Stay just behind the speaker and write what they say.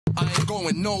I ain't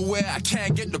going nowhere, I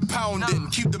can't get the pounding.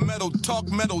 Keep the metal talk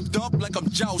metaled up like I'm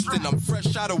jousting. I'm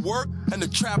fresh out of work and the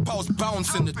trap house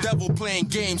bouncing. The devil playing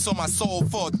games on my soul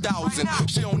for 1,000.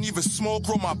 She don't even smoke,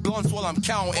 roll my blunts while I'm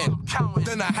counting.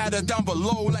 Then I had her down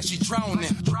below like she drowning.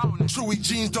 Chewy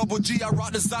jeans, double G, I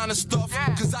rock designer stuff.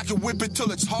 Cause I can whip it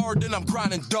till it's hard, then I'm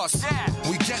grinding dust.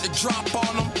 We get the drop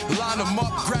on them, line them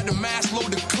up, grab the mask,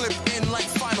 load the clip in like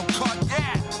Final Cut.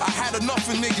 I had enough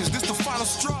of niggas, this the final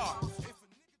straw.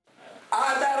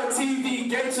 iBattleTV,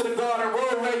 Gate to the Garden,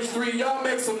 Road Rage 3, y'all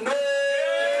make some noise!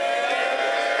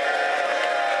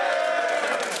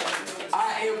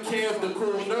 I am Kev, the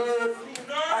cool nerd.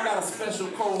 I got a special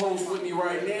co-host with me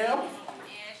right now.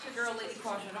 Yeah, it's your girl, Lady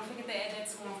Caution. Don't forget to add that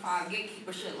 215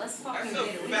 gatekeeper shit. Let's fucking get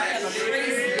it. We got a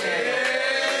crazy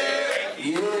day.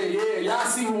 Yeah. Y'all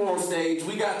see who on stage.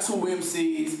 We got two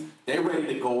MCs. They ready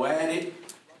to go at it.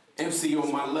 MC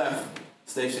on my left.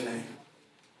 Station name.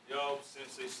 Yo,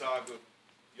 Th3 Saga,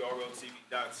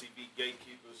 VODs.TV,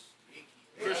 gatekeepers.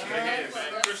 Christian ahead,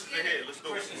 man. Christian ahead. Let's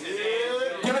go. Christian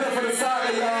ahead. Give it up for the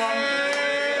Saga, y'all.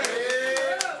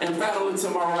 And battling to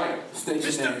my right.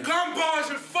 Station Mr. name. Gun Bars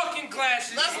with fucking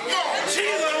glasses. Let's go. G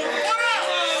LOWE. What up?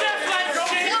 Chef like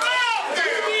shit. What up?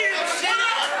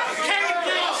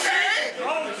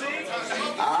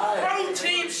 Pro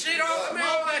team shit, all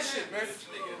that shit, man.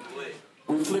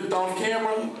 We flipped off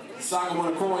camera. Saga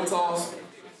won a coin toss.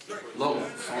 Low.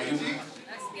 Let's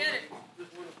get it.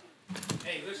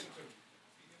 Hey, listen to me.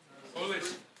 Oh,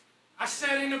 listen. I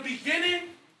said in the beginning,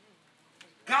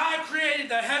 God created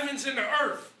the heavens and the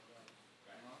earth.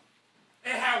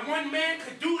 And how one man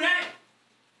could do that,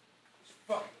 it's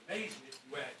fucking amazing if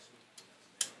you ask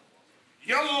me.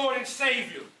 Your Lord and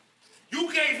Savior,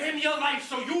 you gave him your life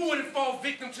so you wouldn't fall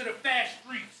victim to the fast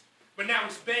streets. But now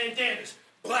it's bandanas,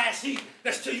 blast heat,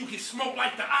 that's till you get smoked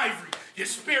like the ivory. Your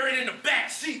spirit in the back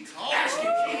seat, asking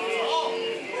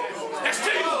that's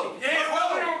till you,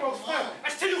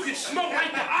 that's till you get smoked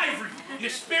like the ivory. Your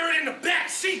spirit in the back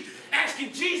seat,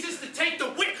 asking Jesus to take the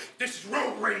whip. This is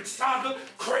Road Rage Saga,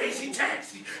 Crazy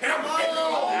Taxi, and I'm Road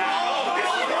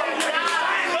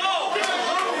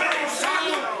Rage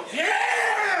Saga,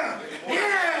 yeah.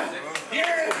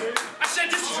 I said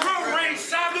this is Road Rage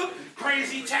Saga,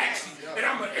 Crazy Taxi, and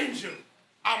I'm an engine.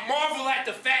 I marvel at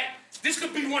the fact this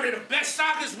could be one of the best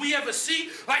sagas we ever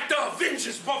see, like the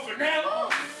Avengers, but for now,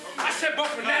 I said, but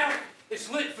for now, it's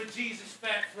lit for Jesus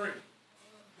fat free.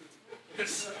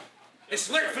 It's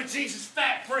lit for Jesus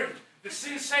fat free. The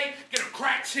sensei get a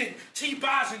crack chin,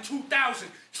 T-Bars in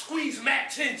 2000, squeeze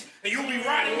Mac 10s, and you'll be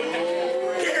riding with the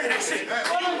yeah, that's it.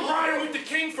 You'll be riding with the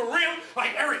king for real,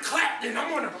 like Eric Clapton.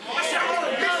 I'm on a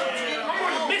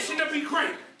mission to be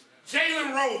great.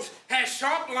 Jalen Rhodes had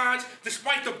sharp lines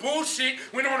despite the bullshit.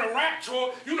 Went on a rap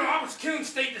tour. You know I was killing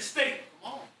state to state.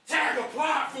 Tag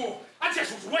applied for. I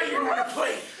just was waiting on the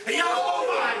plate. And y'all,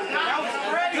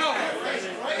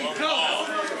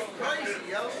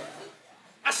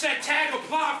 I said tag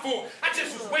applied for. I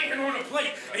just was waiting on the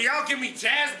plate. And y'all give me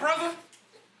jazz, brother?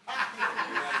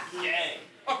 Yeah.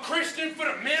 A Christian for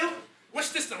the meal?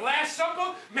 What's this, the Last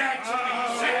Supper? Mag Chucker,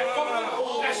 you sad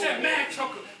fucker. That's that Mag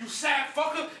Chucker, you sad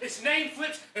fucker. It's name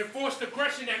flips and forced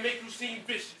aggression that make you seem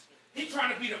vicious. He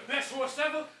trying to be the best horse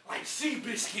ever, like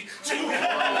Seabiscuit.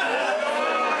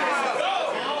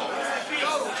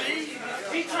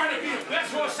 He trying to be the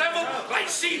best horse ever, like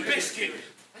Seabiscuit.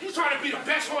 You trying to be the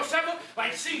best horse ever,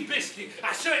 like Seabiscuit.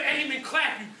 I should aim and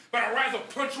clap you, but I'd rather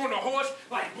punch you on the horse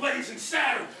like Blazing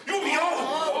Saddle. You be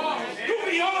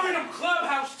all in them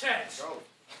clubhouse chats.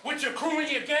 With your crew and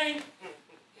your gang,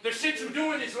 the shit you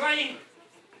doing is lame.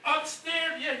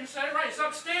 Upstairs, yeah, you said it right, it's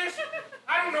upstairs.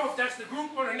 I don't know if that's the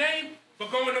group or the name, but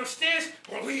going upstairs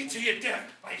will lead to your death,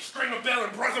 like Stringer Bell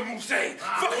and Brother Musain.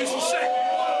 Fuck is you say?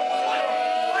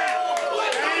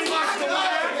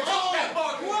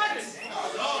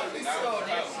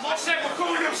 I said we're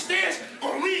going upstairs,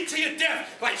 gonna lead to your death,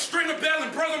 like Stringer Bell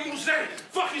and Brother Musain.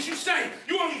 Fuck is you say?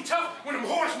 You only tough when them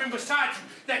horsemen beside you.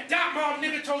 That dot mom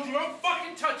nigga told you don't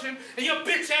fucking touch him, and your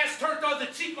bitch ass turned the other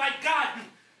cheek like God do.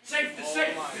 Safe to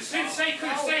say, the sensei could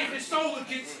have saved his soul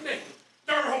against Snake.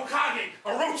 Third Hokage,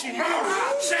 Orochimaru,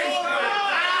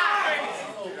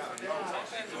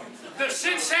 the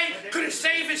sensei could have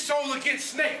saved his soul against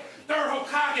Snake. Third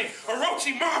Hokage,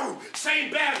 Orochimaru,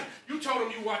 same battle. You told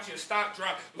him you watch your stock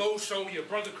drop, low show your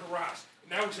brother Karas.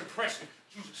 Now he's impressing.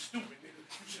 You was a stupid nigga.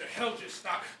 You should have held your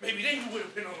stock. Maybe then you would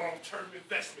have been a long-term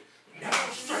investment. Now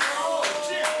I'm straight.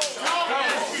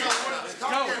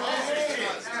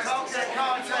 Talk that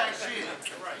contract shit.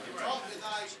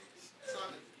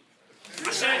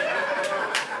 I said,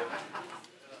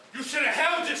 you should have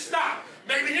held your stock.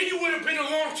 Maybe then you would have been a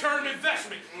long-term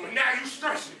investment. But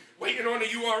stressing, waiting on the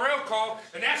URL call,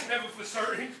 and that's never for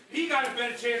certain. He got a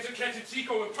better chance of catching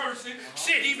Chico in person.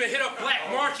 Shit, he even hit up Black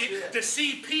Market, the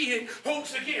CP, in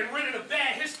hopes of getting rid of the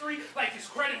bad history like his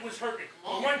credit was hurting.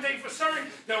 But one thing for certain,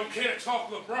 they don't care to talk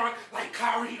LeBron like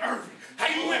Kyrie Irving. How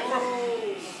you went from...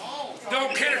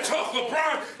 Don't care to talk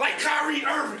LeBron like Kyrie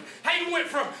Irving. How you went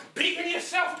from beating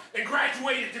yourself and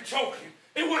graduated to choking.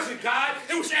 It wasn't God,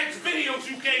 it was X videos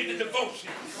you gave the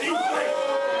devotion. And you played.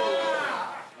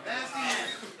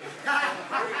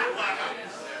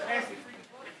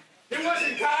 It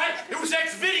wasn't God, it was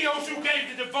X videos you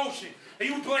gave the devotion. And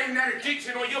you blame that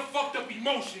addiction on your fucked up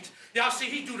emotions. Y'all see,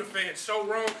 he do the fans so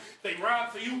wrong. They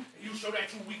rob for you, and you show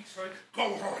that you weak, son. Go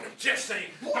on, I'm just saying.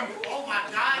 Oh my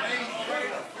God.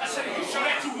 I said, you show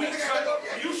that you weak, son.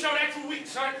 You show that you weak,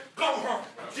 son. Go on,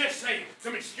 I'm just saying.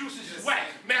 Some excuses is whack.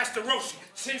 Master Roshi,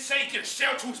 Sensei get a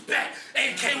shell to his back.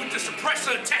 AK with the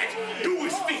suppressor attack. Do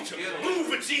his feature. Blue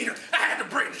Vegeta, I had to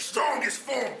bring the strongest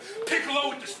form. Piccolo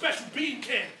with the special beam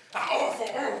can. I offer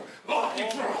on, lock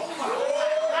and draw.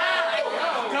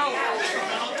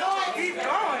 Keep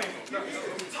going.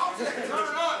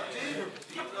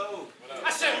 I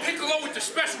said Piccolo with the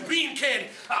special beam cannon.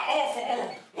 I offer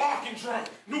on, lock and draw.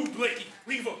 New Blicky,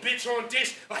 leave a bitch on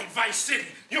dish like Vice City.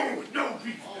 You don't want no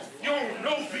beef. You don't want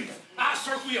no beef. I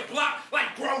circle your block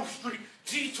like Grove Street.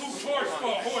 G2 Taurus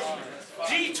for a horseman.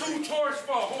 G2 Taurus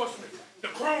for a horseman. The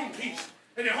chrome piece.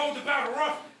 And they hold about a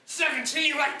rough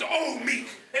 17 like the old meat.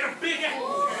 And a big ass.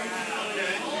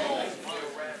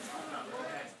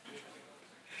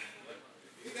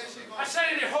 I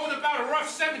said they hold about a rough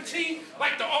 17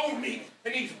 like the old meat.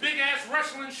 And these big ass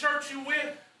wrestling shirts you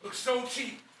wear look so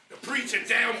cheap. The preacher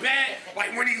down bad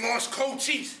like when he lost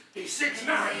Cochise. He's 6'9".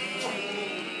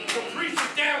 The preacher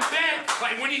down bad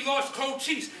like when he lost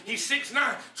Cochise. He's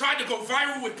 6'9". Tried to go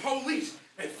viral with police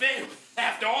and failed.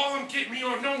 After all them get me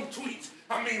on known tweets.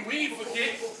 I mean, we ain't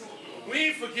forget. We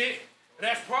ain't forget.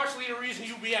 That's partially the reason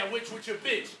you be at witch with your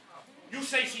bitch. You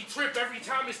say she trip every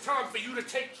time it's time for you to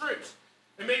take trips.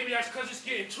 And maybe that's because it's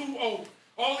getting too old.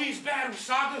 All these battles,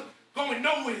 Saga, going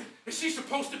nowhere. And she's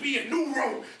supposed to be a new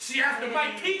role. See, after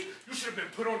Mike Pete, you should have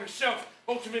been put on the shelf.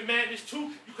 Ultimate Madness 2,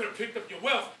 you could have picked up your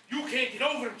wealth. You can't get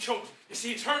over them chokes. You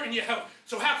see, it's hurting your health.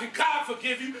 So how can God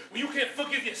forgive you when you can't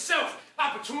forgive yourself?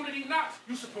 Opportunity not.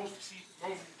 You supposed to seize the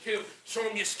moment you kill. Show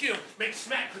him your skill. Make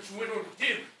smack because you went on the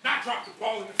deal. Not drop the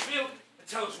ball in the field and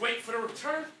tell us wait for the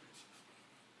return.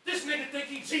 This nigga think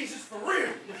he Jesus for real.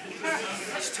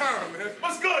 It's time, man.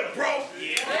 What's good, bro?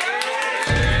 Yeah.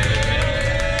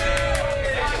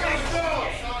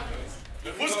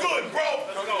 What's good, bro?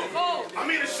 I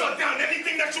mean to shut down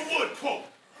anything that you would, quote.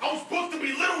 I was booked to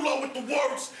be Little Low with the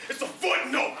words, it's a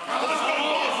footnote. I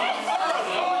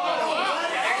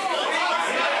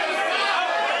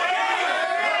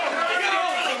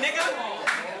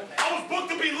was booked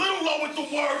to be Little Low with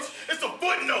the words, it's a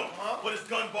footnote. But it's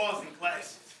gun bars and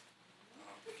glasses.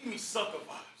 Give me sucker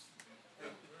vibes.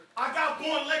 I got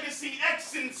Born Legacy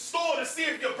X in store to see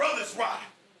if your brothers ride.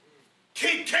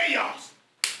 King Chaos.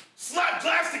 Slap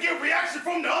glass to get reaction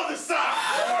from the other side.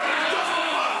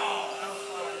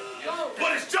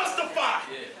 But it's justified.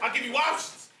 I'll give you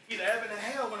options. Either heaven or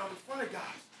hell when I'm in front of guys.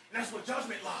 And that's where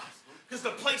judgment lies. Because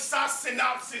the place I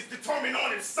synopsis determine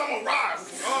on its summarize.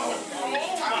 Oh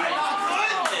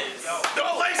my goodness. The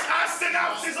place I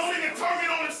synopsis only determine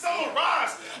on its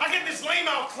summarize. I get this lame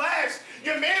out clash.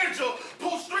 Your manager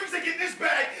pulls strings to get this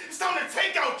bag. It's time to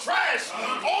take out trash.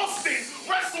 Austin,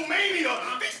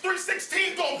 WrestleMania. These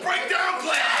 316 gon' break down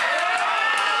glass.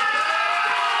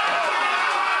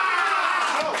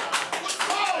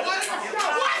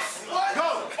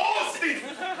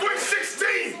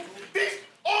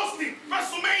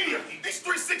 WrestleMania, these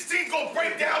 316 gon'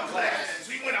 break down glass.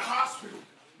 So you in a hospital,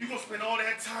 you gonna spend all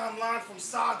that timeline from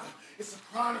Saga. It's a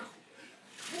chronicle.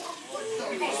 You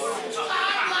gonna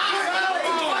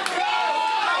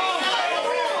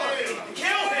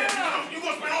kill him. You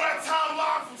gonna spend all that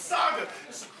timeline from Saga.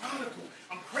 It's a chronicle.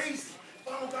 I'm crazy. If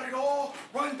I don't got it all,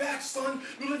 run back, son.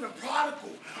 You live in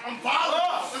prodigal. I'm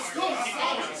volatile. Let's go.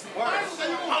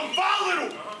 I'm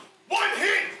volatile. One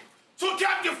hit. Took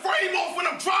out your frame off when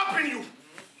I'm dropping you.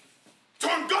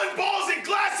 Turn gun balls and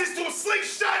glasses to a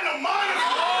slingshot and a monitor.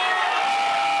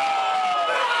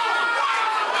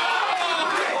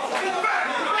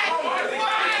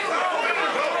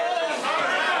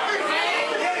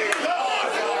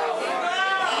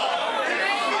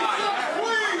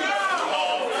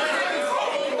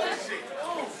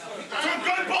 Turn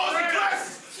gun balls and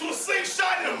glasses to a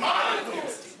slingshot and a monitor.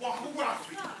 Who rock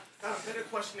for you? Now the better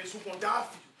question is who gonna die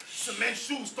for you? Cement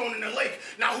shoes thrown in the lake.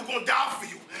 Now who gonna die for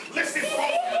you? Listen, bro.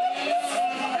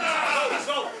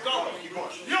 Go. You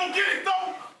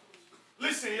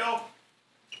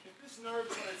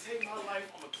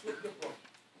with your brother.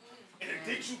 And then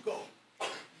did you go?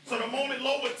 So the moment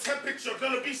lower temperature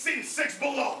gonna be seen 6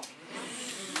 below.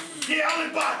 Yeah, I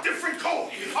live by a different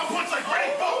code. I punch like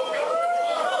rainbow.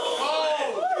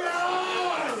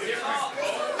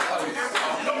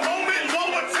 The moment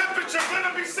lower temperature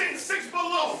gonna be seen 6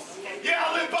 below. Yeah,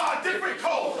 I live by a different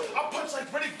code. I punch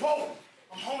like Riddick Bowe.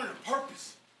 I'm holding a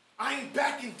purpose. I ain't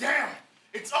backing down.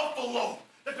 It's up below.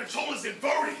 The controller's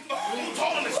inverted. Who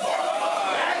told him it's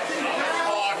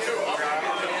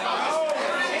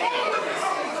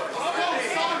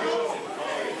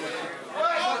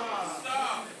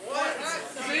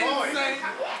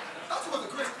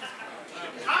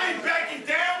I ain't backing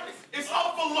down. It's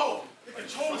up below. The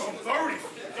controller's inverted.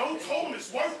 Yo told him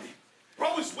it's worth it.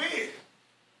 Bro, it's weird.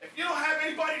 If you don't have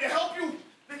anybody to help you,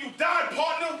 then you died,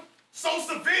 partner. So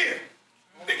severe.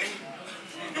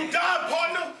 You died,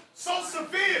 partner. So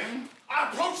severe. I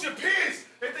approach your peers.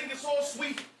 They think it's all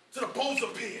sweet till the bulls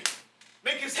appear.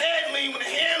 Make his head lean with a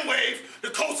hand wave. The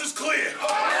coast is clear.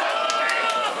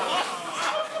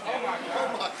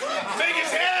 Make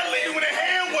his head lean with a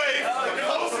hand wave. The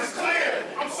coast is clear.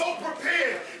 I'm so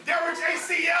prepared. Derrick's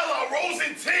ACL, I rose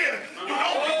in tear. You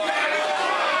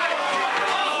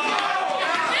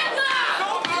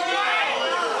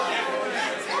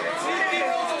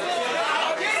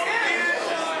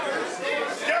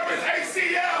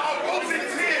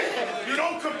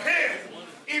don't prepare.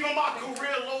 Even my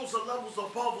career lows are levels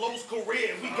above Lowe's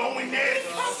career. We going there.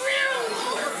 Even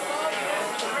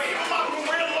my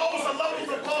career lows are levels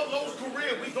above Lowe's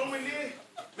career. We going there.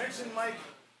 Mention Mike,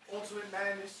 alternate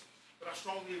madness, but I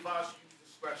strongly advise you use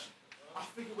discretion. I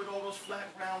figure with all those flat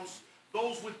rounds,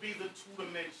 those would be the 2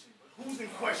 dimensions. But who's in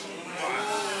question?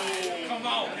 Come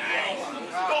on.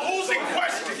 But who's in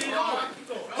question?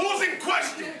 Who's in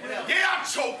question? Yeah, I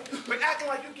choked, but acting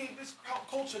like you gave this crowd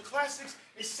culture classics,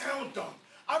 it sound dumb.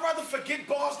 I'd rather forget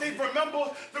bars they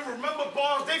remember than remember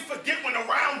bars they forget when the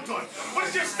round done. What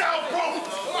is your style, bro?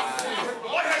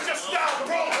 What has your style,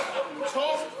 bro?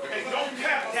 And don't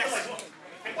cap.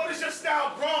 And what is your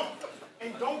style, bro?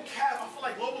 And don't cap. I feel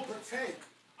like Lobo pretend.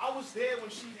 I was there when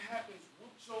she happens.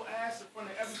 Whooped your ass in front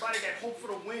of everybody that hoped for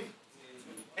the win.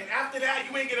 And after that,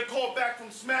 you ain't get a call back from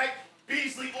Smack,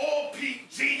 Beasley, or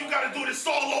PG. You gotta do this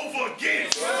all over again.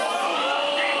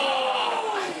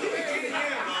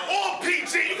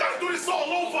 PG, you gotta do this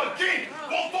all over again.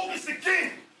 Won't focus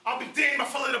again. I'll be damned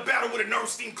if I let a battle with a nerve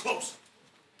steam close.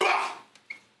 Bah!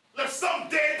 Left some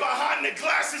dead behind the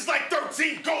glasses like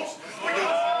 13 ghosts.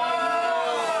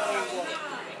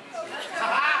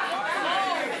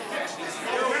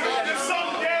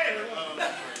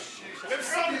 Left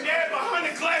some dead behind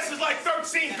the glasses like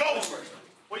 13 ghosts.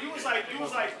 Well, you was like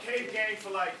cave gang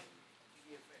for like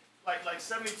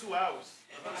 72 hours.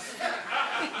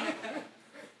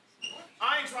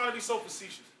 I ain't trying to be so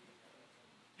facetious.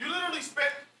 You literally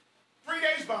spent 3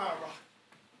 days behind rock.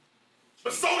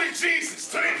 But so did Jesus,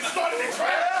 till they just started the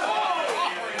trash.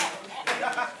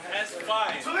 That's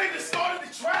fine. Till they just started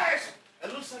the trash.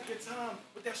 It looks like your time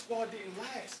with that squad didn't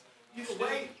last. Either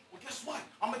way, well, guess what?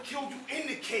 I'm gonna kill you in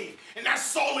the cave, and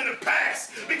that's all in the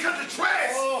past. Because the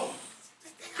trash,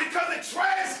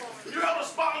 you held a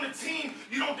spot on the team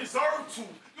you don't deserve to.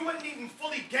 You wasn't even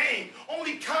fully game,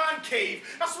 only concave.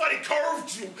 That's why they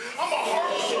curved you. I'ma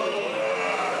hurt you.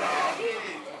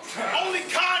 Only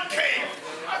concave.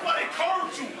 That's why they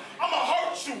curved you. I'ma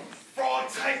hurt you. Fraud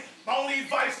type. My only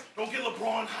advice, don't get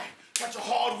LeBron hype. Got your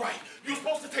hard right. You were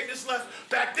supposed to take this left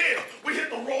back there. We hit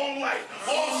the wrong light.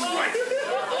 All straight.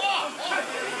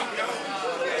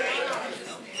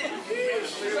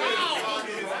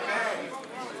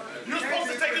 You're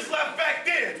supposed to take this left back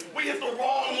there. We hit the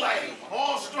wrong light.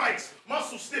 All strikes.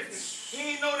 Muscle stiffness.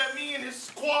 He ain't know that me and his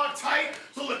squad tight.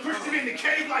 So the Christian in the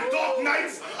cave like Dark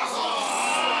Knights. Too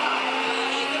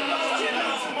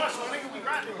much, my nigga. We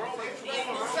got it, bro.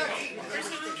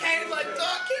 Christian in the cave like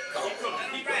Dark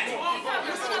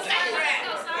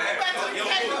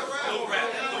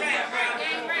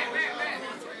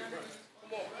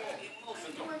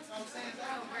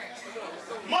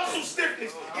Muscle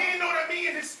stiffness. He ain't know that me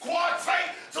and his squad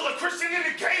tight. Till a Christian in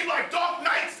the cave like Dark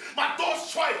Knights. My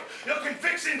thoughts trite. Your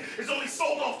conviction is only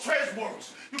sold off treasure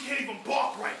words. You can't even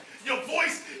bark right. Your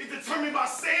voice is determined by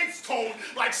Sand's tone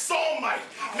like Soulmite.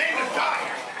 Man of God.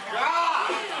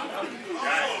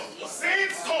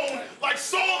 Sand's tone like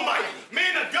Soulmite.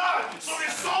 Man of God. So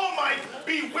this song might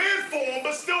be weird for him,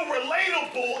 but still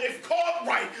relatable if caught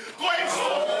right. Go ahead.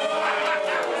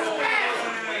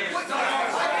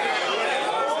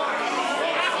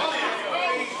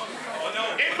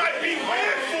 It might be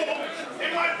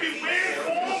weird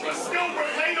for him, but still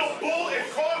relatable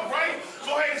if caught right.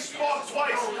 Go ahead and spark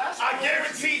twice. I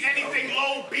guarantee anything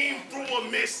low beam through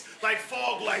a mist like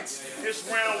fog lights. It's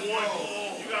round one.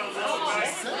 You gotta listen,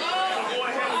 guys. Go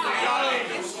ahead with the God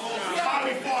angels.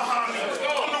 Hobby for a hobby.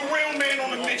 I'm the real man on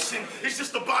the mission. It's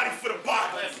just the body for the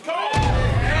body. Come on.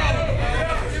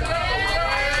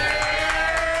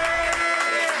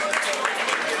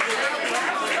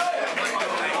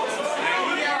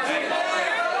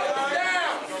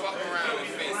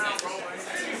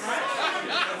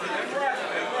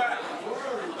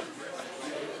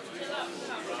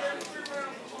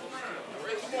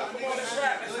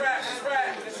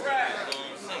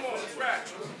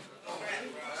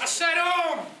 I said,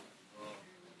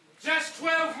 just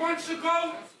 12 months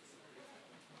ago,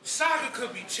 Saga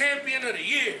could be champion of the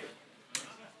year.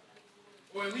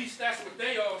 Or at least that's what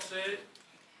they all said.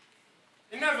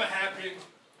 It never happened.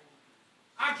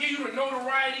 I'll give you the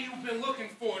notoriety you've been looking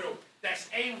for, though. That's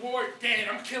A-Ward dead.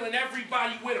 I'm killing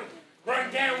everybody with him.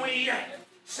 Run down where he at.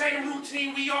 Same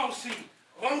routine we all see.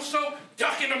 Loso,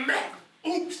 ducking the Mac.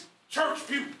 Oops, church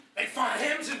pew. They find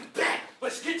hymns in the back.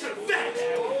 Let's get to the facts.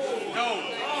 No.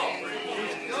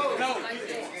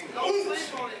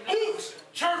 Oops,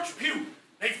 church pew.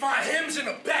 They find hymns in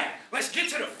the back. Let's get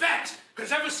to the facts.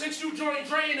 Because ever since you joined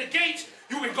Dre in the gates,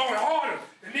 you been going harder.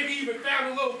 The nigga even found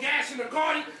a little gas in the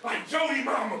garden like Jody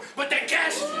Mama. But that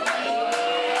gas is...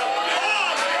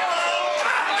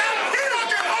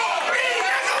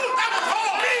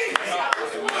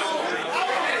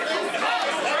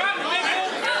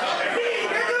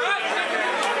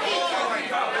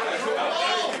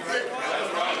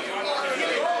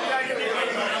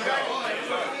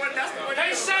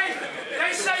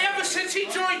 Since he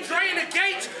joined Dre in the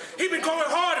gates, he been going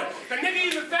harder. The nigga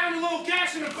even found a little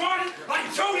gas in the garden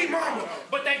like Jody Mama.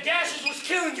 But that gases was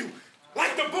killing you.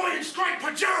 Like the boy in striped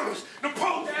pajamas. But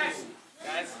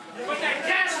that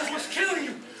gases was killing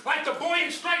you. Like the boy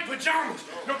in striped pajamas.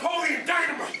 Napoleon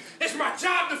Dynamite. It's my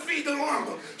job to feed the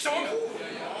llama. So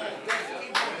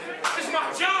it's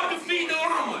my job to feed the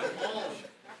llama.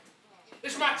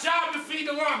 It's my job to feed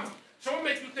the llama. So what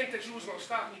makes you think that you was gonna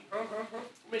stop me? What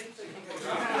makes you think you was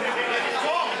gonna stop me?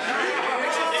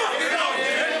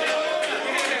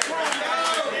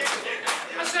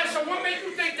 I said, so what makes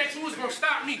you think that you was gonna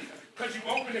stop me? Because you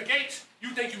opened the gates, you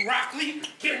think you Rock Lee,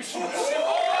 getting shot.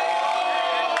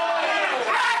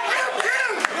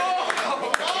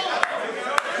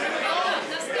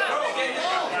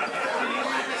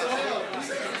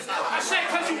 I said,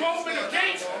 because you opened the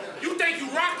gates, you think you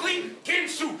Rock Lee,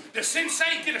 Gensu, the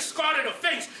sensei get a scar to the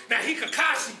face. Now he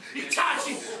Kakashi,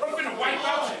 Itachi, I'm finna wipe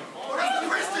out you. He's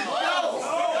Christian, I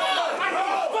don't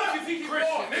give a fuck if he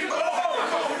Christian, nigga.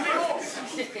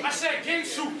 I said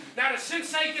Gensu, now the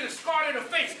sensei get a scar to the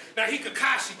face. Now he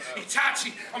Kakashi,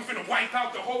 Itachi, I'm finna wipe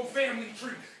out the whole family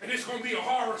tree. And it's gonna be a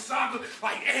horror saga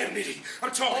like Amity.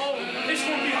 I'm talking, it's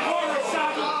gonna be a horror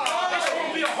saga. It's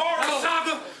gonna be a horror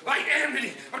saga like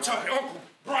Amity. I'm talking uncle,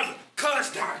 brother, cuz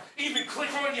died. Even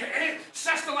click on your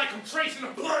ancestor like I'm tracing a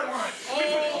bloodline.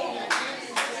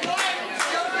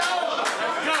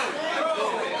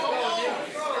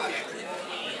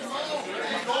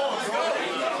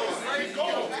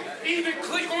 Even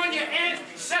click on your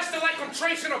ancestor like I'm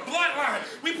tracing a bloodline.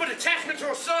 We put attachments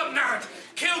on sub-9s.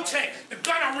 Kill tech, the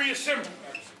gun I reassembled.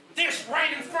 This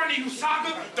right in front of you,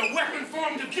 Saga, the weapon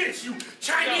formed against you.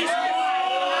 Chinese.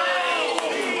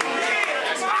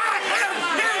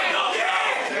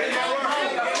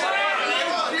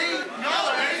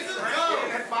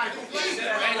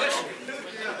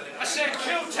 I said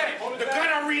kill tech, the gun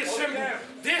I reassembled.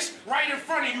 This right in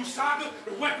front of you, Saga,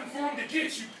 the weapon formed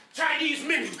against you. Chinese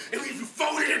menu, and leave you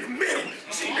folded in the middle.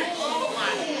 See me?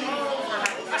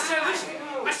 I said, listen,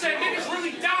 I said, niggas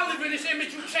really die living this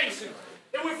image you chasing.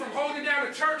 They went from holding down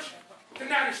the church to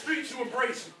now the streets you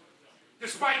embracing.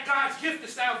 Despite God's gift of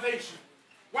salvation.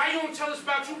 Why you don't tell us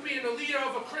about you being the leader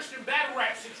of a Christian battle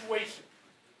rap situation?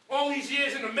 All these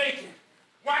years in the making.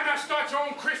 Why not start your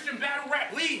own Christian battle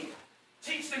rap league?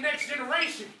 Teach the next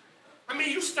generation. I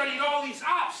mean, you studied all these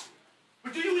ops,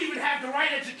 but do you even have the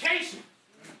right education?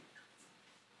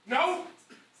 No?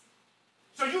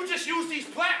 So you just use these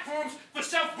platforms for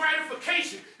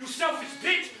self-gratification. You selfish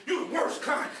bitch, you the worst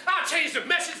kind. I'll change the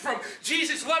message from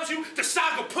Jesus loves you to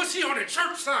Saga pussy on a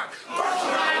church sign.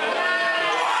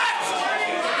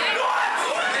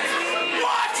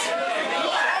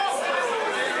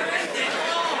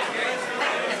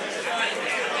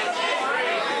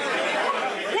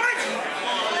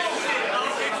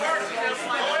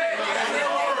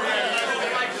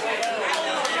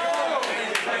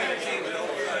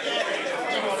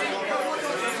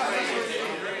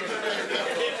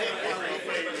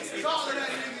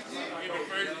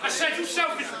 I said you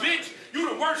selfish bitch.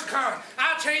 You the worst kind.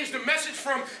 I changed the message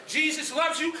from Jesus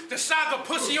loves you to Saga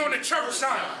pussy on the church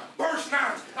sign. Verse 9.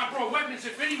 I brought weapons.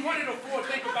 If any one of the four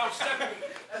think about stepping.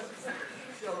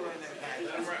 Go.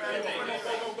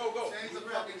 Change the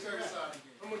fucking church sign again.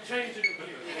 I'm gonna change it again.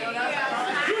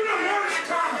 You the worst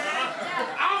kind.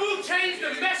 I will change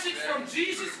the message from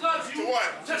Jesus loves you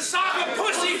to Saga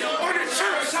pussy on the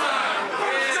church sign.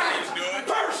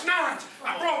 Verse 9.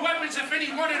 I brought weapons. If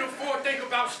any one of the four think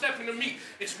about stepping to me,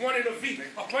 it's one in a V.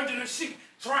 Up under the seat,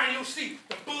 trying your seat.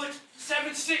 The bullets,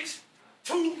 7.62.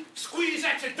 Squeeze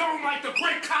at your dome like the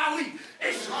great Khali.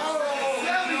 It's What?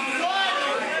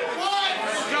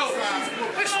 yo,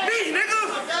 it's me, nigga.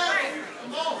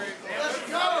 Come on. Let's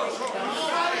go.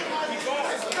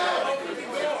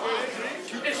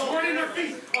 It's one in a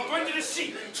V. Up under the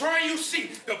seat, trying your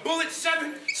seat. The bullet,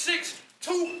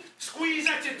 7.62. Squeeze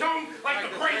at your dome like the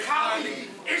great Khali.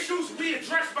 Issues we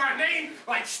address by name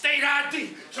like state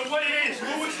ID. So what it is,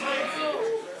 Louis?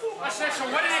 I said, so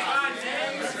what it is?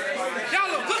 Y'all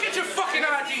look at your fucking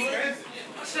ID.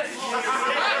 I said,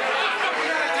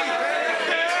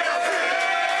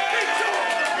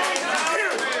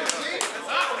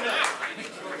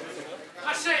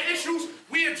 I said issues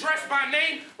we address by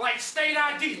name like state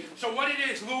ID. So what it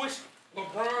is, Louis?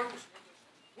 LeBron,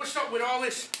 what's up with all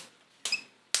this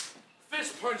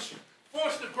fist punching,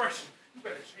 forced aggression? You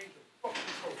better change the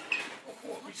fucking code.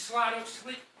 We slide up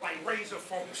slick like razor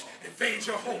phones, invade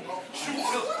your home, shoot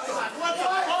till...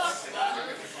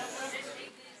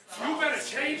 You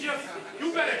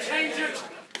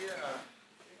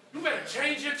better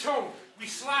change your tone. We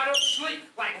slide up slick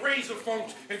like razor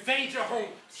phones, invade your home,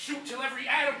 shoot till every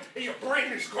atom in your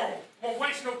brain is gone. Won't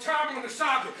waste no time on the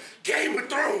saga. Game of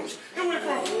Thrones. It went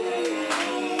from...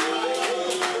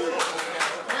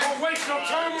 Won't waste no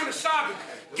time on the saga.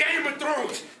 Game of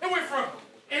Thrones. It went from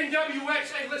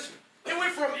NWX, hey listen, it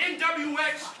went from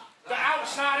NWX, the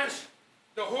Outsiders,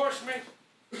 the Horsemen.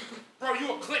 Bro,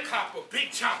 you a click hopper,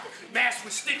 big chopper, masked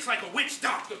with sticks like a witch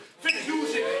doctor. Finna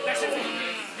use it, that's it.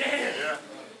 Yeah.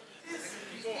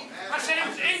 I said it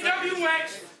was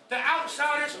NWX, the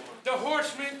Outsiders, the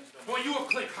Horsemen. Boy, you a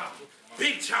click hopper,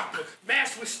 big chopper,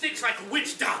 masked with sticks like a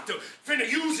witch doctor. Finna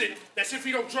use it, that's if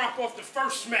he don't drop off the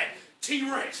first smack.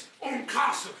 T-Rex, on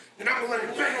Casa, and I'm gonna let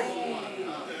it bang on.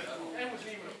 That wasn't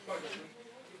even a punch.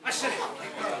 I said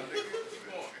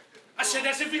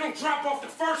that's if he don't drop off the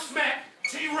first smack.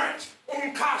 T-Rex,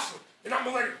 on Casa, and I'm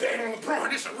gonna let it bang on LeBron.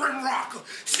 This a rim rocker.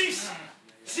 See,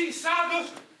 Saga,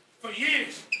 for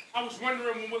years, I was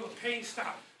wondering when will the pain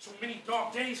stop. So many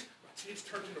dark days, my tears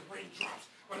turned into raindrops.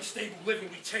 Unstable living,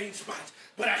 we changed spots,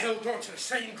 but I held on to the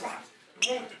same glocks. The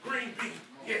one with the green bean,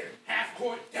 yeah, half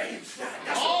court, damn shot.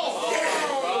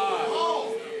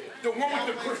 The one with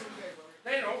the green,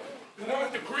 the one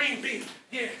with the green bean,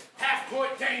 yeah, half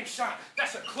court, damn shot.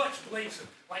 That's a clutch blazer,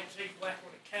 like Jay Black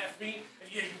on the caffeine. And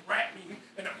yeah, you rap me,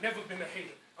 and I've never been a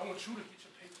hater. I want you to get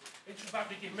your paper. Ain't you about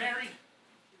to get married?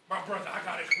 My brother, I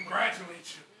gotta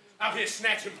congratulate you. Out here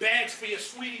snatching bags for your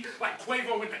sweetie, like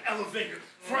Quavo in the elevator.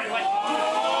 Front like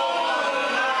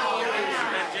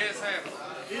That just happened.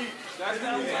 That's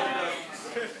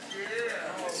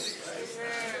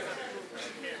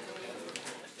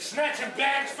snatching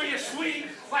bags for your sweetie,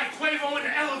 like Quavo in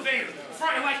the elevator.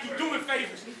 Frontin' like you doing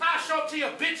favors. I show up to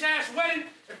your bitch-ass wedding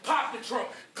and pop the trunk.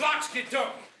 Glocks get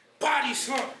dumped, body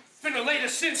slump. Finna lay the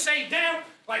sensei down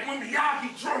like when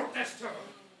Miyagi drunk. That's tough.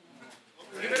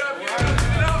 Give it up, give it up,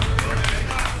 give it up.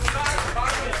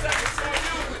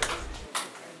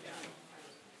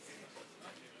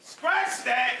 Scratch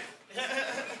that.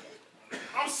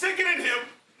 I'm sicker than him.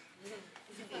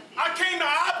 I came to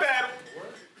iBattle,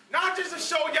 not just to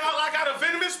show y'all I got a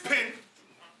venomous pen.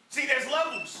 See, there's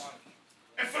levels.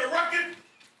 And for the record,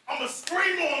 I'ma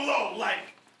scream on low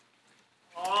like,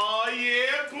 oh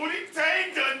yeah, Booty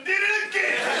Tank done did it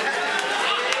again.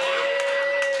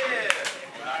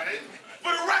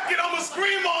 For the record, I'ma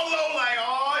scream on low like,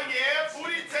 oh yeah,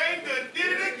 Booty Tank done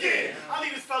did it again. I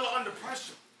leave this fella under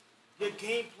pressure. Your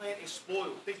game plan is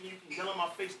spoiled, thinking you can yell in my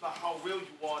face about how real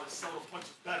you are to sell the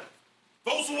punches better.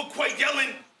 Those who equate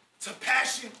yelling to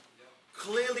passion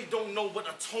clearly don't know what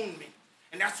atonement means,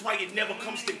 and that's why it never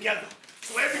comes together.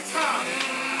 So every time,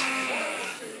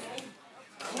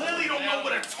 clearly don't know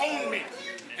what atonement means,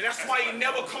 and that's why it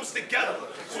never comes together.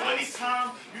 So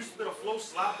anytime you spit a flow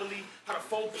sloppily, how the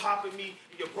foe popping me,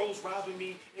 and your bros robbing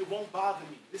me, it won't bother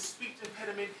me. This speech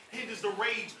impediment hinders the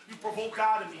rage you provoke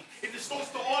out of me. It distorts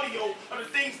the audio of the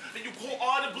things that you call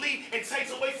audibly and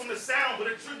takes away from the sound, but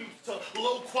attributes to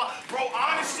low quality. Bro,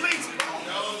 honestly,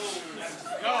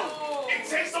 it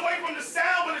takes away from the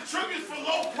sound, but attributes for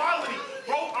low quality.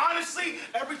 Bro, honestly,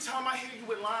 every time I hear you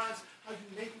with lines, how you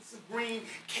making some green,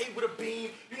 K with a beam,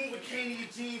 you moving K in your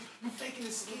jeans, you faking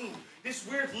the scheme. This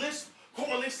weird lisp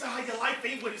correlates to how your life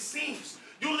ain't what it seems.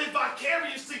 You live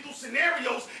vicariously through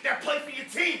scenarios that play for your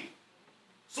team.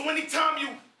 So anytime you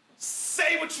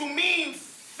say what you mean,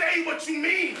 say what you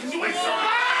mean. Cause you ain't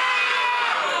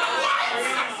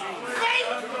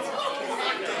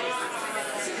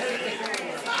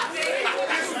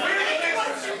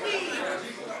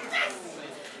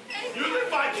You live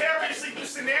vicariously through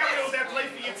scenarios that play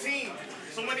for your team.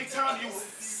 So anytime you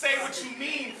say what you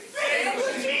mean, say what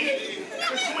you mean.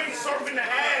 Cause you ain't serving the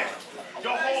ad.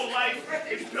 Your whole life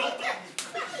is built up.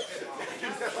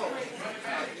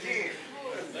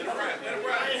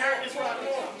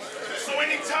 So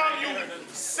anytime you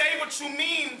say what you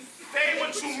mean, say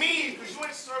what you mean, because you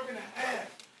ain't serving the ad.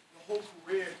 Your whole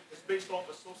career is based off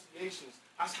associations.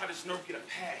 That's how this nerve get a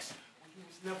pass. When you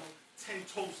was never 10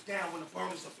 toes down when the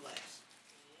burners are blast.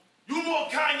 You more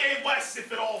Kanye West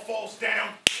if it all falls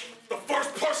down. The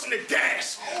first person to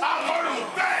dash, I murder him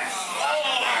fast. Oh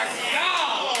my God!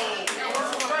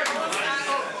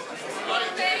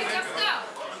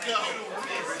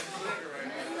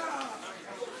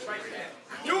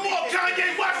 You more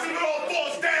Kanye West if it all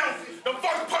falls down. The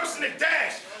first person to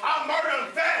dash, I murder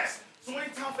him fast. So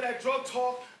anytime for that drug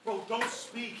talk, bro, don't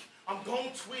speak. I'm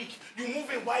gon' tweak. You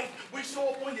moving white, we show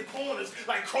up on your corners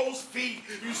like crow's feet.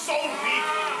 You so weak.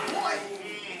 What?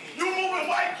 You moving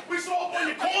white, we show up on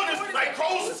your corners like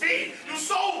crow's feet. You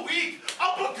so weak.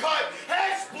 Uppercut,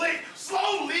 head split,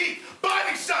 slow leak,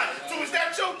 body shot. So is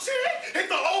that your chick? Hit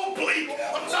the oblique.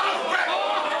 I'm trying to rap.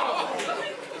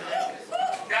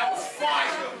 That was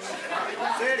fire.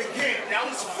 Say it again. That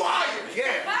was fire.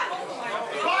 Yeah.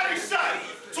 Body shot.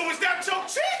 So is that your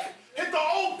chick? Hit the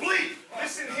oblique.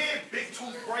 Listen here, Big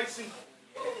Tooth Bryson.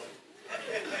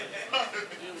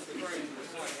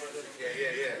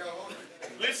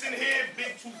 Listen here,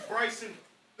 Big Tooth Bryson.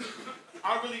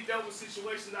 I really dealt with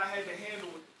situations I had to handle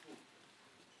with the crew.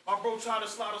 My bro tried to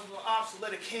slide us with an ops to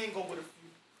let a can go with a few.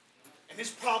 And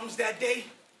his problems that day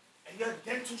and your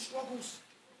dental struggles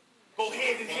go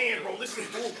hand in hand, bro. Listen,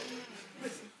 bro.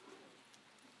 Listen.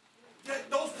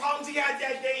 Those problems he had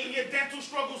that day and your dental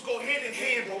struggles go hand in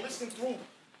hand, bro. Listen through.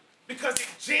 Because it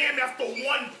jammed after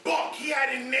 $1. He had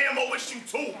an enamel issue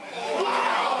too.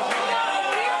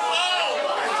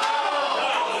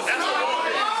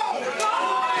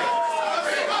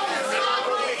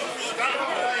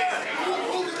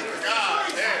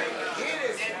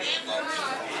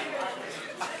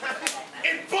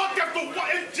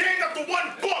 It jammed after $1.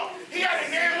 He had an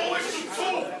enamel issue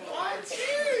too.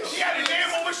 He had an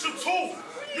enamel issue too.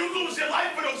 You lose your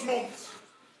life for those moments.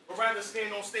 But rather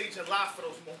stand on stage and lie for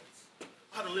those moments.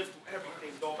 I had to live through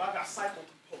everything, dog. I got psycho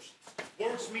compulsions.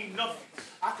 Words mean nothing.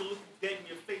 I can look you dead in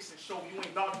your face and show you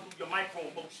ain't got through your micro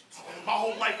emotions. My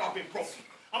whole life I've been broken.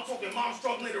 I'm talking mom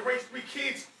struggling to raise 3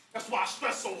 kids. That's why I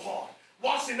stress so hard.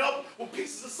 Washing up with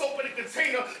pieces of soap in a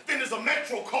container, then there's a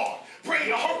Metro card. Praying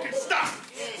the hurt can stop.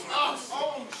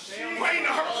 Praying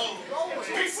the hurt.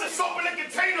 Pieces of soap in a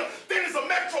container, then there's a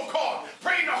Metro card.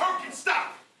 Praying the hurt can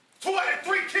stop. 2 out of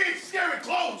 3 kids sharing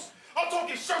clothes. I'm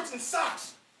talking shirts and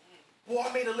socks. Boy,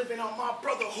 I made a living on my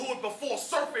brotherhood before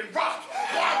surfing rock.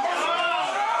 Boy,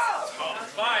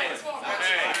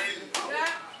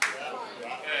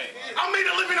 I made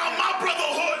a living on my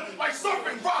brotherhood like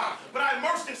surfing rock, but I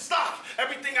immersed in stock.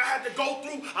 Everything I had to go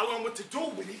through, I learned what to do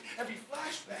with it. Every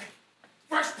flashback,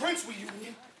 Fresh Prince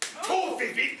reunion, too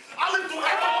vivid. I lived through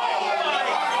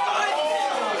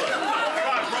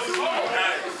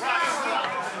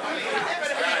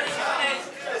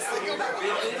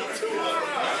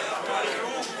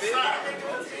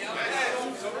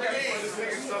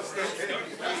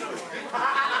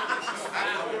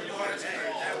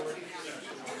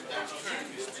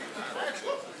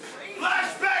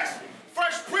flashbacks,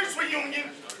 Fresh Prince reunion,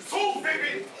 too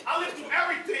vivid. I lived through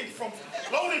everything from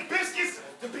loading biscuits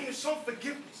to being shown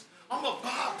forgiveness. I'm a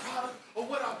byproduct of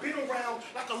what I've been around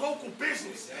like a local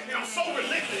business, and I'm so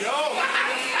religious. I'm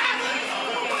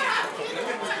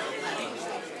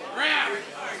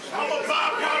a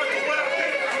byproduct of what I've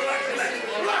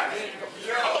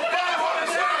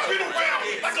been around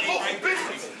like a local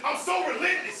business. I'm so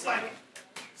relentless, like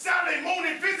Saturday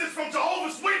morning visits from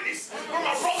Jehovah's Witness, where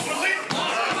my bros relentless.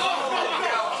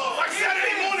 Like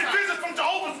Saturday morning visits from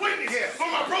Jehovah's Witness,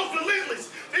 where my bros relentless.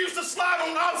 They used to slide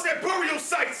on ops at burial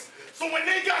sites. So when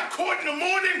they got caught in the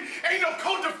morning, ain't no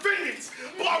co-defendants.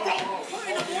 But I wrote.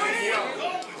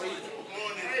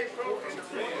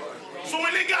 So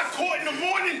when they got caught in the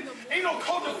morning, ain't no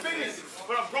co-defendants.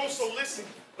 But I've grown, so listen.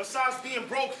 Besides being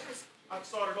broke, I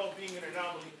started off being an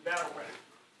anomaly in battle rap.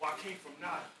 Well, I came from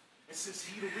nada. And since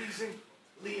he the reason,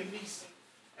 Liam Neeson.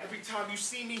 Every time you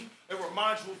see me, it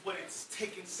reminds you of what it's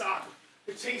taken Saga.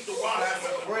 It changed the roster.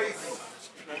 That's crazy.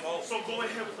 So go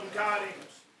ahead with them God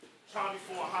angels. Try me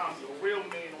for a homie, a real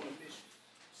man on a mission.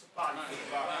 Somebody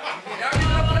for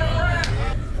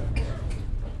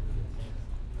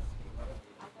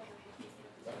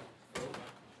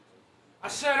I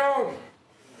said,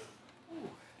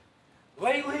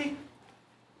 lately,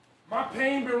 my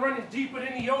pain been running deeper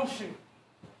than the ocean.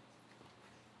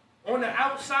 On the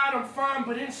outside, I'm fine,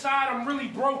 but inside, I'm really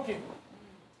broken.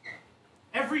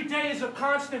 Every day is a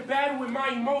constant battle with my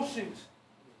emotions.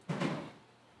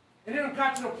 And then I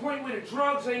got to the point where the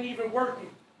drugs ain't even working.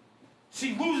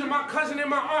 See, losing my cousin and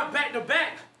my aunt back to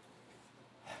back.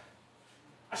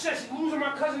 I said, see, losing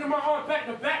my cousin and my aunt back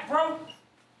to back, bro,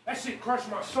 that shit crushed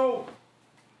my soul.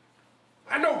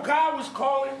 I know God was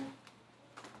calling.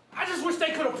 I just wish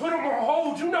they could have put him on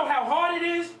hold. You know how hard it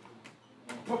is?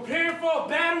 Preparing for a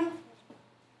battle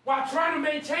while trying to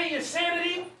maintain your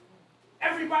sanity.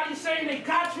 Everybody's saying they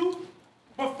got you,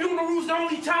 but funeral's the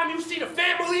only time you see the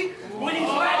family when he's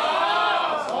left.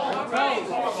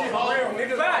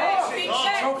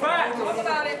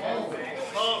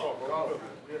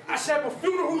 I said, but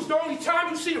funeral's the only time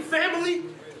you see the family.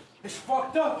 It's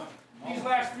fucked up. These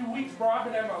last few weeks, bro, I've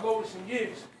been at my lowest in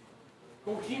years.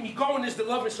 What keep me going is the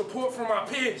love and support from my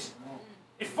peers.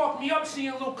 It fucked me up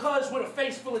seeing little cuz with a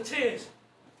face full of tears.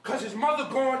 Cause his mother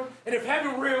gone, and if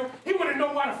heaven real, he wanna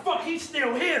know why the fuck he's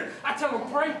still here. I tell him,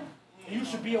 pray, and you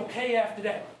should be okay after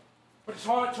that. But it's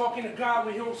hard talking to God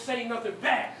when he don't say nothing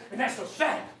back, and that's a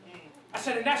fact. I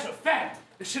said, and that's a fact.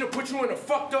 It should have put you in a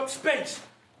fucked up space.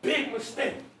 Big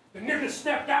mistake. The nigga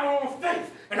stepped out on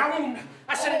faith, and I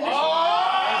said, and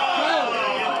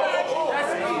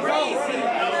that's crazy.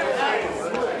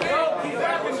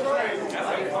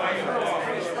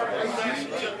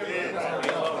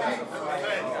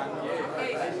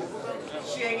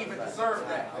 She ain't even deserved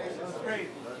that.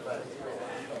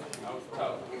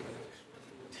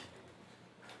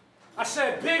 I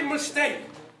said, big mistake.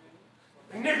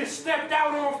 The nigga stepped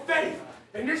out on faith.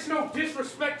 And there's no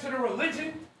disrespect to the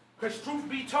religion, because truth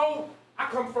be told, I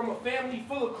come from a family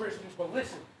full of Christians, but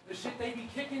listen, the shit they be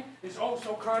kicking is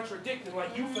also contradicting.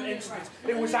 Like you, for instance,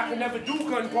 it was I could never do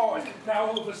gun bars. Now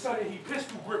all of a sudden he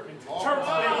pistol gripping. Church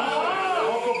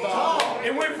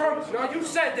it went from, no, you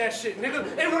said that shit, nigga.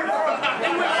 It went from,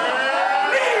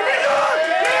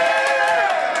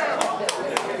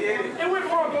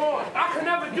 I could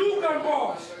never do gun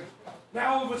bars.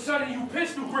 Now all of a sudden you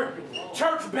pistol gripping,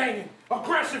 church banging,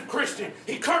 aggressive Christian.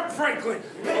 He Kirk Franklin.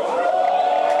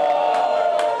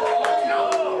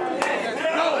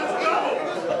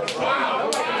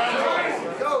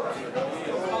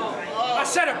 I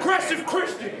said aggressive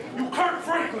Christian, you Kirk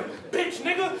Franklin. Bitch,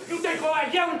 nigga, you think all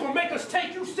that yelling gonna make us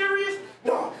take you serious?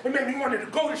 No, it made me want to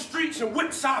go to the streets and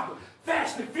whip Saga.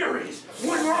 Fast and Furious,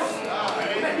 one run.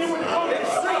 It made me want to go to the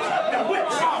streets and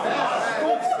whip Saga.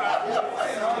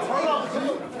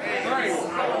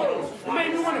 It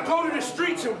made me want to go to the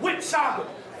streets and whip Saga.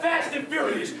 Fast and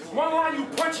Furious. One line you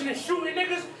punching and shooting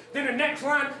niggas, then the next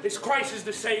line is Christ is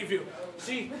the Savior.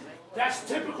 See, that's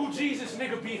typical Jesus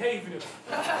nigga behavior.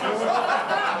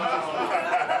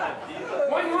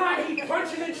 One line he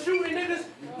punching and shooting niggas,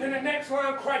 then the next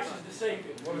line Christ is the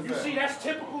Savior. You see, that's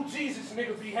typical Jesus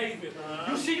nigga behavior.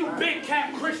 You see, you big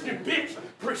cat Christian bitch,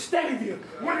 Prestavia,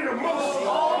 one of the most...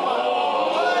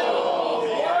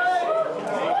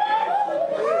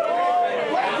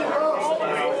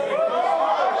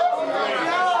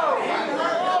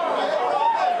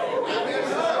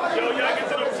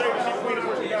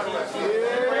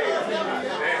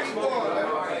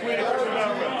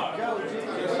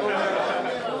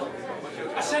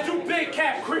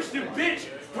 Christian bitch,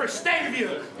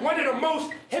 Prestavia, one of the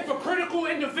most hypocritical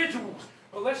individuals.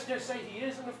 But let's just say he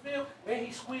is in the field, and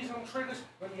he's squeezing them triggers.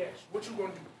 Let me ask you, what you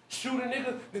gonna do? Shoot a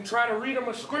nigga, then try to read him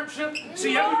a scripture?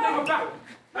 See everything about it.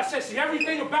 I said, see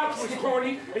everything about you is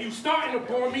corny, and you starting to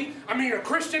bore me. I mean, a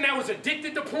Christian that was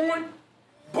addicted to porn,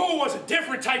 Bull was a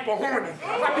different type of horny.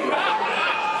 I mean,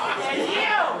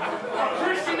 a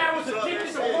Christian that was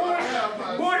addicted to porn,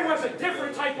 boy was a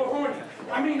different type of horny.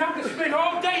 I mean, I could spend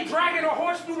all day dragging a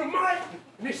horse through the mud,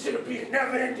 and this shit'll be a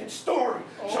never-ending story.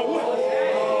 So what?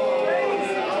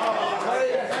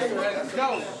 Let's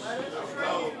go.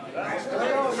 I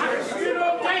could spend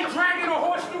all day dragging a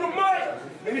horse through the mud,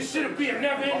 and this shit'll be a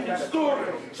never-ending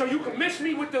story. So you can miss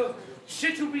me with the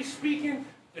shit you be speaking,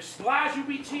 the lies you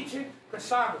be teaching. Cause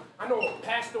Saga, I know a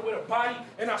pastor with a body,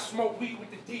 and I smoke weed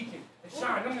with the deacon. And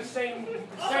Sean, them the same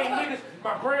niggas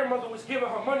my grandmother was giving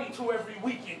her money to every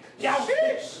weekend. Y'all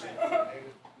bitch.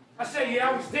 I I said, yeah,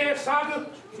 I was there, Saga.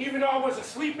 Even though I was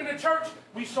asleep in the church,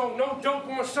 we sold no dope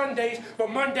on Sundays,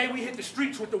 but Monday we hit the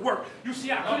streets with the work. You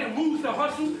see, I couldn't lose the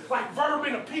hustle like Verb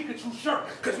in a Pikachu shirt,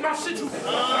 because my situation...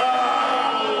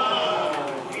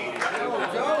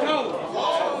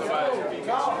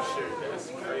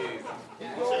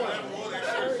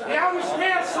 Yeah, I was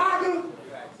there, Saga.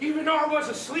 Even though I was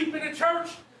asleep in the church,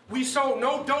 we sold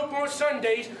no dope on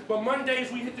Sundays, but Mondays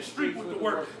we hit the street with the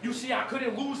work. You see, I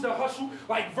couldn't lose the hustle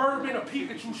like Verb in a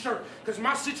Pikachu shirt, because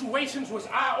my situations was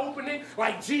eye-opening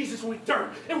like Jesus with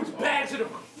dirt. It was bags of the...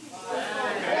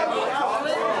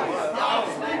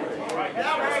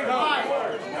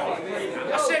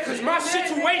 I said, because my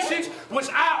situations was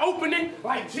eye-opening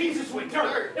like Jesus with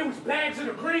dirt. It was bags of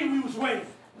the green we was waiting.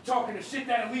 Talking the shit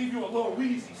that'll leave you a little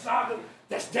wheezy, Saga.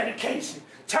 That's dedication.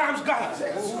 Times God.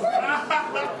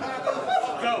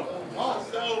 Go.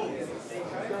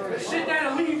 The shit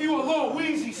that'll leave you a little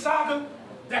wheezy, Saga.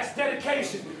 That's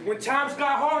dedication. When times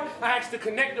got hard, I asked the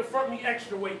connector front me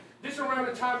extra weight. This around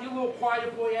the time your little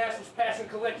quiet boy ass was passing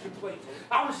collection plates.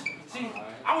 I was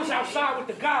outside with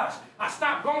the guys. I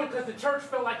stopped going because the church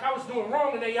felt like I was doing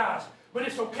wrong in their eyes. But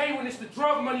it's okay when it's the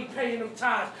drug money paying them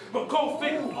tithes. But go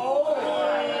figure. Oh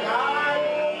my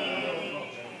God.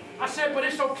 I said, but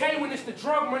it's okay when it's the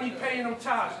drug money paying them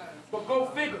tithes. But go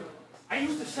figure. I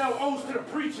used to sell O's to the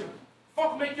preacher.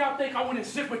 Fuck make y'all think I wouldn't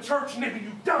zip a church, nigga,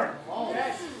 you done. Oh.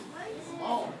 Yes.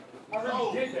 Oh. I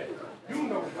really did that. You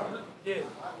know it. I really did.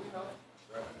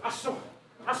 I sold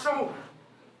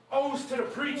O's to the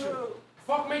preacher.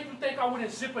 Fuck make you think I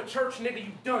wouldn't zip a church, nigga,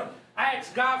 you done. I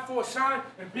asked God for a sign,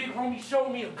 and big homie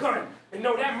showed me a gun. And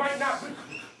no, that might not be...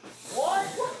 What?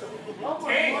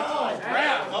 Damn.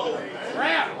 Rap.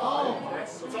 Rap.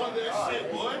 What's on that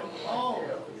shit, boy?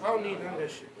 I don't need none of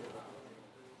that shit.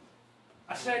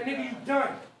 I said, nigga, you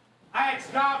done. I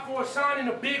asked God for a sign, and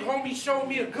a big homie showed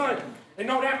me a gun. And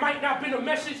no, that might not been a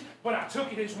message, but I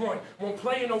took it as one. Won't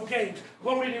play no games.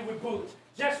 Loaded it with bullets.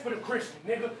 Just for the Christian,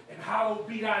 nigga, and hallowed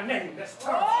be thy name. That's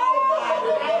tough.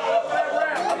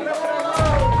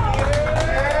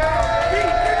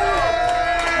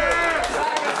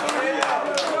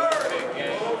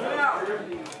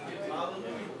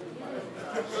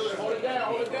 Hold it down,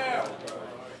 hold it down.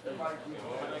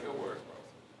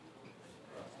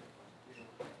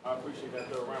 I appreciate that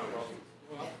third round, bro.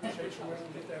 Well, I appreciate you letting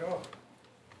me get that off.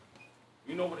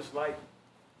 You know what it's like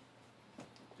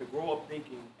to grow up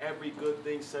thinking every good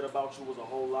thing said about you was a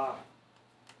whole lie.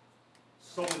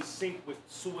 So in sync with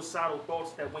suicidal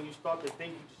thoughts that when you start to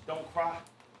think, you just don't cry.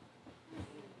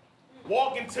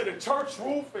 Walk into the church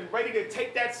roof and ready to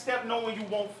take that step knowing you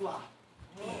won't fly.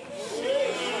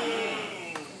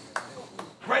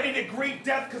 Ready to greet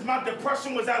death because my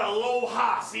depression was at a low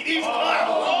high. See these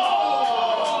clowns?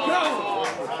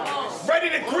 Ready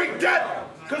to greet death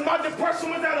because my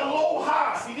depression was at a low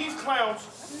high. See these clowns?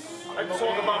 I can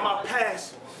talk about my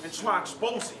past and try to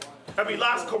expose it. Every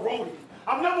lie's corroded.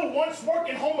 I've never once worked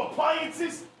in home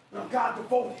appliances, but God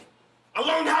devoted. I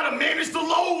learned how to manage the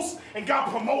lows and got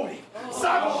promoted.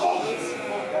 Saga focus.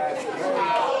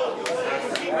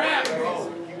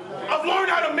 I've learned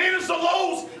how to manage the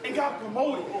lows and got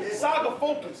promoted. Saga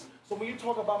focus. So when you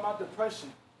talk about my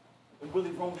depression, it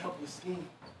really won't help your scheme.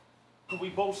 Because we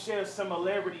both share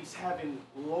similarities having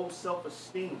low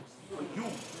self-esteem for you.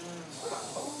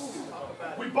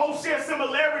 We both share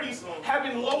similarities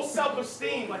having low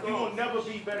self-esteem, like you will never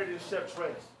be better than Chef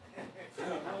Trez.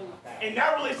 And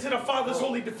that relates to the Father's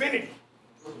holy divinity.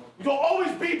 You'll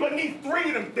always be beneath three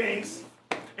of them things,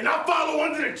 and I follow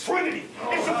under the Trinity.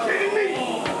 Is you kidding me?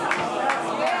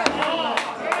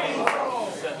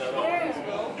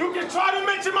 You can try to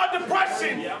mention my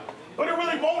depression, but it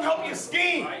really won't help your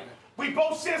scheme. We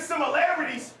both share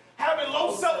similarities, having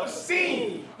low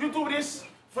self-esteem. You do this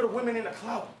for the women in the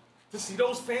club, to see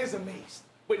those fans amazed,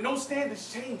 with no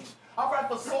standards changed. I rap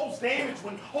for souls damaged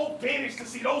when hope vanished, to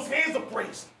see those hands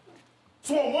appraised.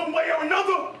 So in one way or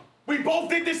another, we both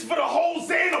did this for the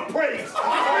Hosanna praise.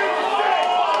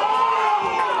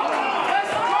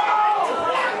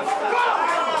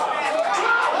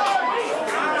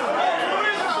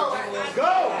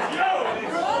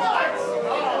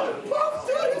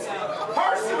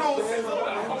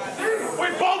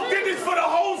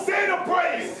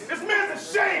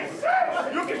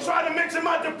 You can try to mention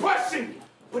my depression,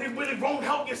 but it really won't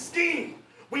help your scheme.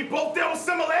 We both deal with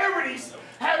similarities,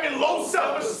 having low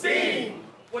self-esteem.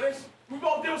 We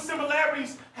both deal with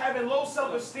similarities, having low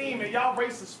self-esteem, and y'all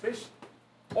raise suspicion.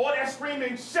 All that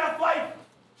screaming chef life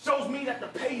shows me that the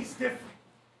pay is different.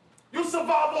 You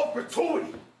survive off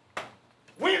gratuity.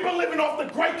 We ain't been living off the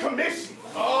Great Commission.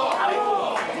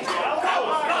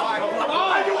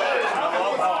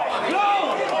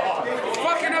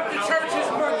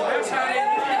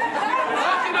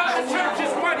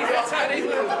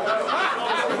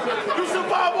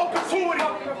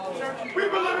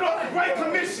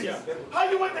 conditions. How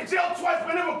you went to jail twice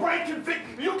but never brain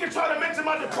convict? You can try to mention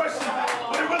my depression,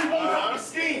 but it really won't help the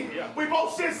scheme. We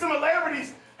both share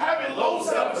similarities, having low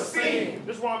self-esteem.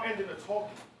 This is where I'm ending the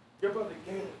talking. Your brother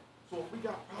Gator. So if we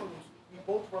got problems, we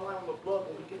both rely on the blood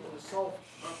when we get them to solve.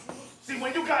 See,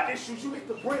 when you got issues, you hit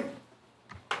the brink.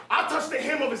 I touched the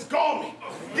hem of his garment.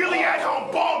 Gilead how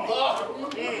embalmed me. I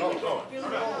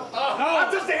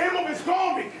touched the hem of his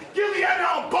garment. Gilead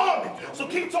how embalmed me. So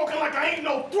keep talking like I ain't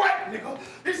no threat, nigga.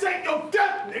 This ain't no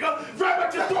death, nigga. Grab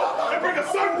at your throat and bring a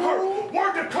certain hurt.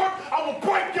 Word to Kirk, I will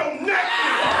break your neck,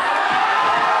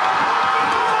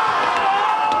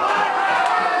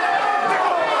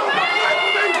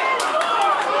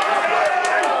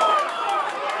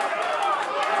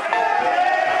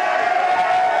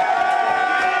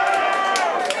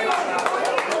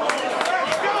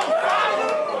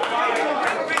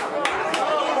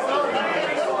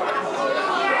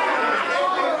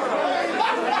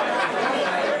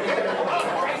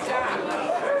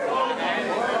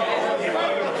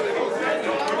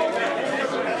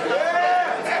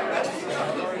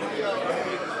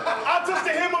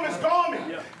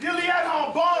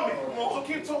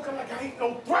 talking like I ain't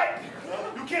no threat.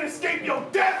 You can't escape your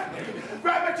death.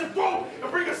 Grab at your throat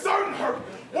and bring a certain hurt.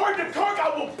 Word to Kirk, I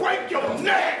will break your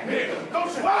neck.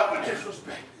 Don't you ever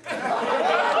disrespect. What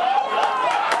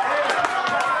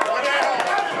else?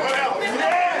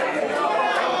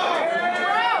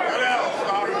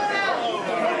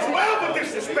 Don't you ever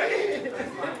disrespect.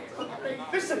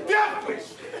 This is a death wish.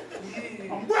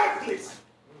 I'm reckless.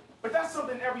 But that's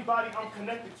something everybody I'm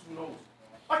connected to knows.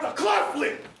 Like a cleft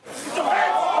lip. Get your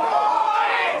hands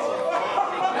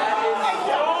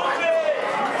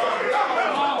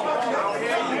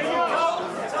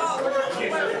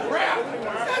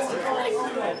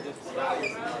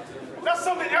That's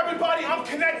something everybody I'm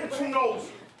connected to knows.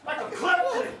 Like a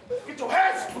cleft lip. Get your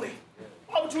head split.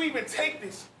 Why would you even take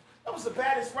this? That was the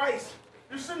baddest rice.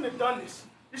 You shouldn't have done this.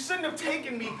 You shouldn't have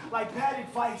taken me like bad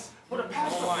advice for the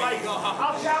past of life.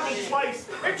 I'll challenge twice.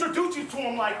 Introduce you to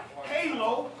him like, hey,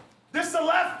 Lowe, this the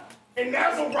left and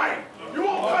that's the right. You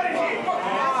won't cut it here.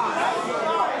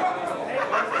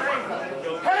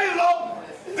 Hey, Lowe,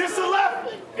 this the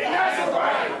left and that's the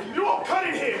right. You won't cut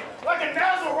it here like a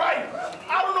Nazarite.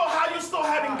 I don't know how you still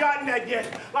haven't gotten that yet,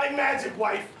 like Magic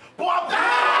Wife. Boy,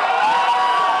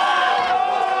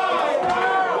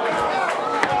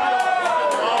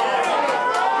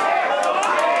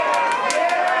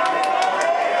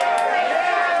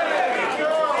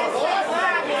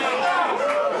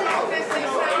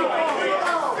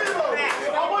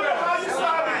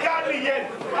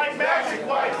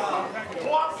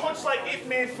 like Ip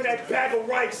Man for that bag of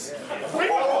rice.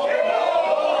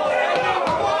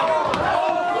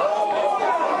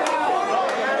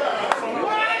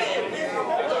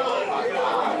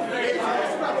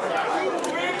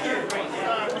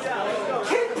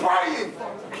 Keep praying.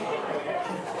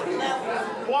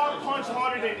 Boy, I punch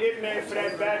harder than Ip Man for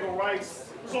that bag of rice.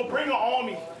 So bring an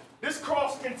army. This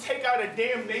cross can take out a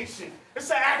damn nation. It's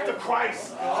an act of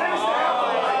Christ.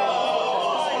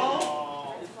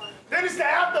 Then it's the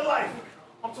afterlife.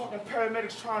 I'm talking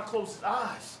paramedics trying to close his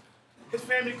eyes. His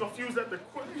family confused at the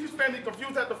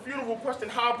funeral,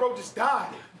 questioned how bro just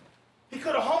died. He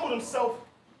could have humbled himself,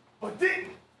 but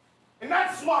didn't. And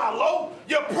that's why, Lowe,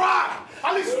 your pride.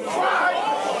 At least you tried.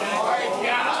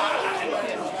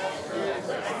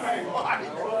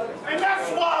 And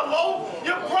that's why, Lowe,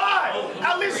 your pride.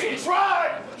 At least you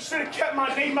tried. You should have kept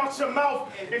my name out your mouth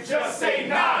and just say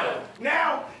nada.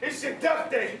 Now it's your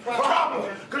death day. Problem.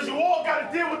 Because you all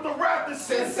got to deal with the rap that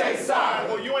Sensei side.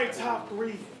 Well, you ain't top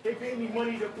 3. They pay me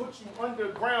money to put you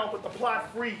underground, but the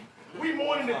plot free. We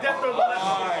mourning the death of the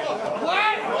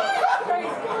What?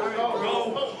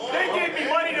 They gave me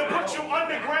money to put you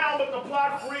underground, but the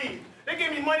plot free. They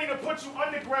gave me money to put you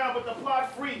underground, but the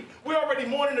plot free. We already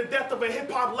mourning the death of a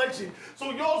hip-hop legend,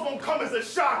 so yours won't come as a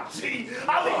shock, G.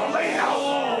 I'll leave you laid out.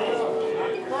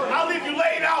 I'll leave you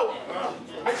laid out.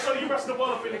 Make sure you rest the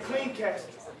well up in the clean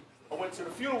casket. I went to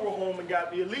the funeral home and got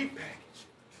the elite package.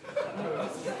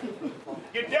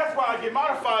 Your death ride get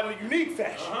modified in a unique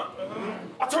fashion.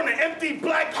 I turn an empty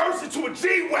black hearse into a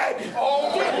G-Wagon.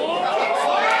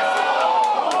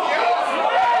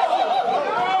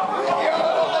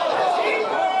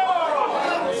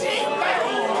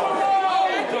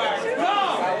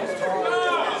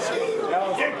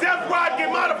 Your death ride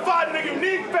get modified in a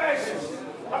unique fashion.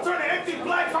 I turn an empty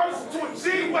black hearse into a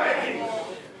G-Wagon.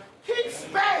 Keep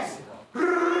spazzing.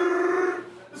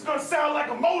 It's gonna sound like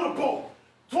a motorboat.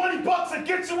 $20 to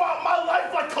get you out my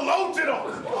life like Cologeno.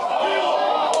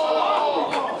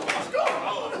 Let's go.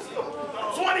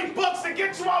 $20 to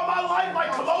get you out my life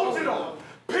like Cologeno.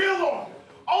 Peel on,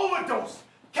 overdose,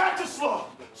 catch a slug,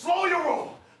 slow your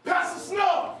roll, pass the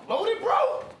snub. Loaded,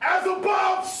 bro? As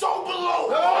above, so below.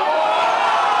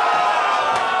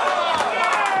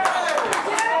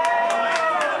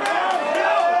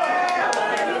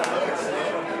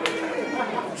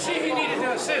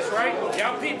 Right?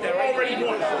 Y'all peeped that, right? Already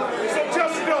won. So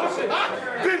just know.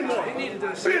 Been one.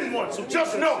 Been one. So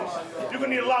just know. You're going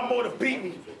to need a lot more to beat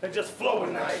me than just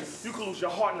flowing nice. You can lose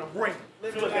your heart in a ring.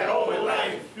 Feel like that all in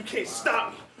life. You can't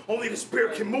stop me. Only the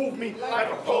spirit can move me like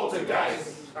a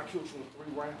poltergeist. I killed you in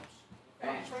 3 rounds.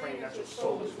 I'm just praying that your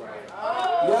soul is right.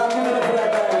 Y'all give it up for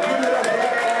that guy. Give it up for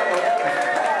that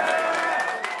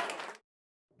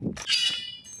guy.